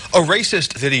A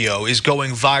racist video is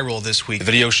going viral this week. The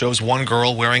video shows one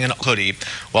girl wearing a hoodie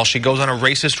while she goes on a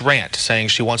racist rant saying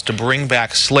she wants to bring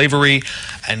back slavery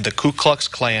and the Ku Klux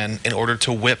Klan in order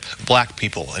to whip black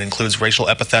people. It includes racial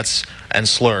epithets and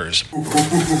slurs.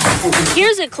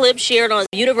 Here's a clip shared on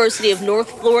University of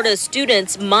North Florida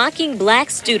students mocking black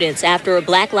students after a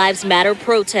Black Lives Matter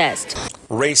protest.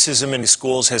 Racism in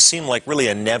schools has seemed like really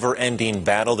a never-ending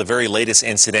battle. The very latest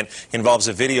incident involves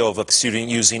a video of a student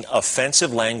using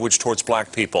offensive language towards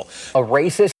black people. A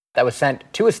racist that was sent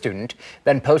to a student,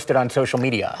 then posted on social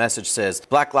media. The message says,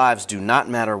 Black lives do not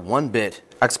matter one bit.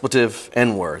 Expletive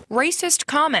N-word. Racist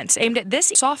comments aimed at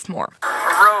this sophomore. A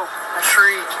rope, a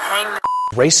tree, hang the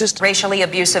Racist? Racially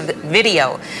abusive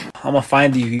video. I'm gonna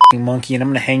find you, you monkey, and I'm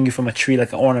gonna hang you from a tree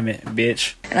like an ornament,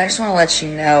 bitch. And I just want to let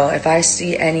you know, if I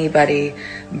see anybody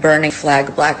burning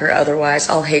flag, black or otherwise,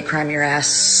 I'll hate crime your ass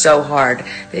so hard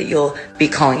that you'll be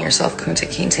calling yourself Kunta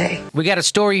Kinte. We got a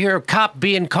story here of cop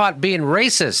being caught being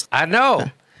racist. I know.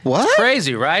 What? It's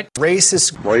crazy, right?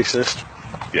 Racist. Racist.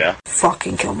 Yeah.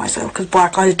 Fucking kill myself, because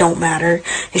black lives don't matter.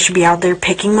 They should be out there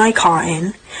picking my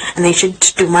cotton, and they should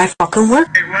do my fucking work.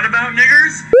 Hey, what about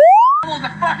niggers? The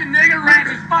fucking nigger rant.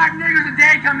 There's 5 niggers a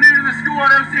day coming into the school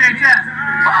at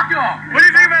OCHS. Fuck off. What do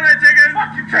you think about that, chicken?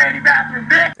 Fuck your tranny bathroom,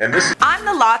 bitch. And this is On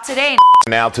the law today.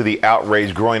 now to the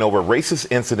outrage growing over racist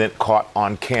incident caught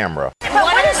on camera. But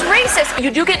what is racist?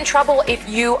 You do get in trouble if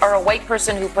you are a white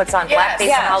person who puts on blackface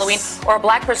for Halloween, or a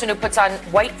black person who puts on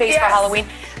whiteface for Halloween.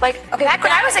 Like, back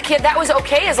when I was a kid, that was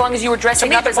okay as long as you were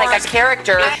dressing up as like a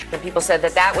character. And people said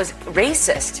that that was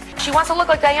racist. She wants to look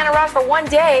like Diana Ross for one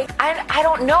day. I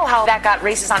don't know how that got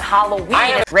racist on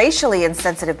Halloween. Racially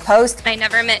insensitive post. I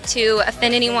never meant to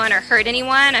offend anyone or hurt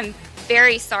anyone. I'm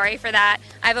very sorry for that.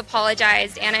 I've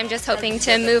apologized, and I'm just hoping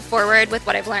to move forward with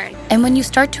what I've learned. And when you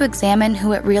start to examine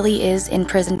who it really is in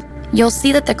prison, you'll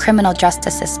see that the criminal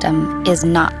justice system is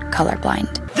not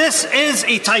colorblind. This is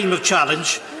a time of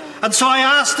challenge, and so I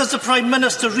asked as the Prime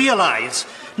Minister realise,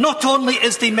 not only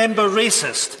is the member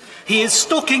racist, he is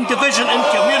stoking division in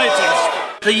communities.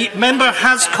 The member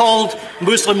has called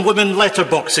Muslim women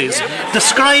letterboxes,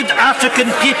 described African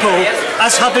people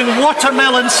as having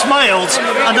watermelon smiles,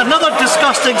 and another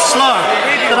disgusting slur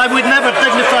that I would never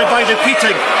dignify by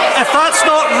repeating. If that's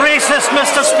not racist,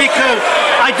 Mr. Speaker,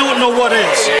 I don't know what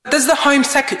is. Does the Home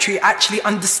Secretary actually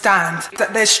understand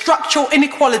that there's structural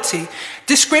inequality,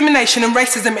 discrimination and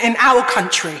racism in our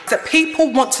country, that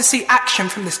people want to see action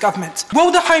from this government?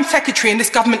 Will the Home Secretary and this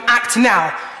government act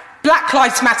now? Black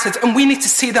Lives Matter, and we need to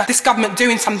see this government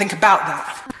doing something about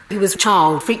that. He was a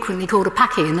child frequently called a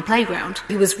packy in the playground.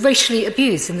 He was racially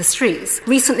abused in the streets,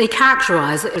 recently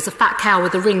characterised as a fat cow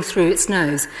with a ring through its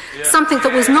nose. Something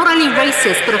that was not only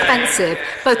racist but offensive,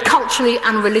 both culturally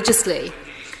and religiously.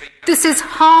 This is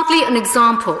hardly an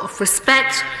example of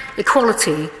respect,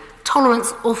 equality,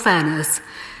 tolerance or fairness.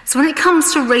 So when it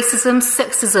comes to racism,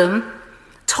 sexism,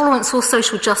 tolerance or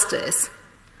social justice,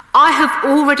 I have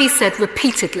already said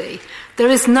repeatedly, there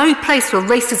is no place for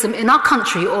racism in our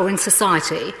country or in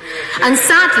society. And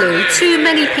sadly, too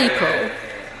many people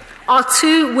are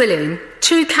too willing,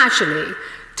 too casually,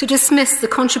 to dismiss the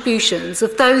contributions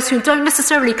of those who don't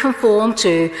necessarily conform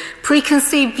to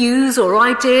preconceived views or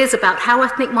ideas about how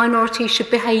ethnic minorities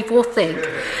should behave or think.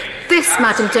 This,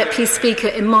 Madam Deputy Speaker,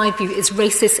 in my view, is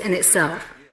racist in itself.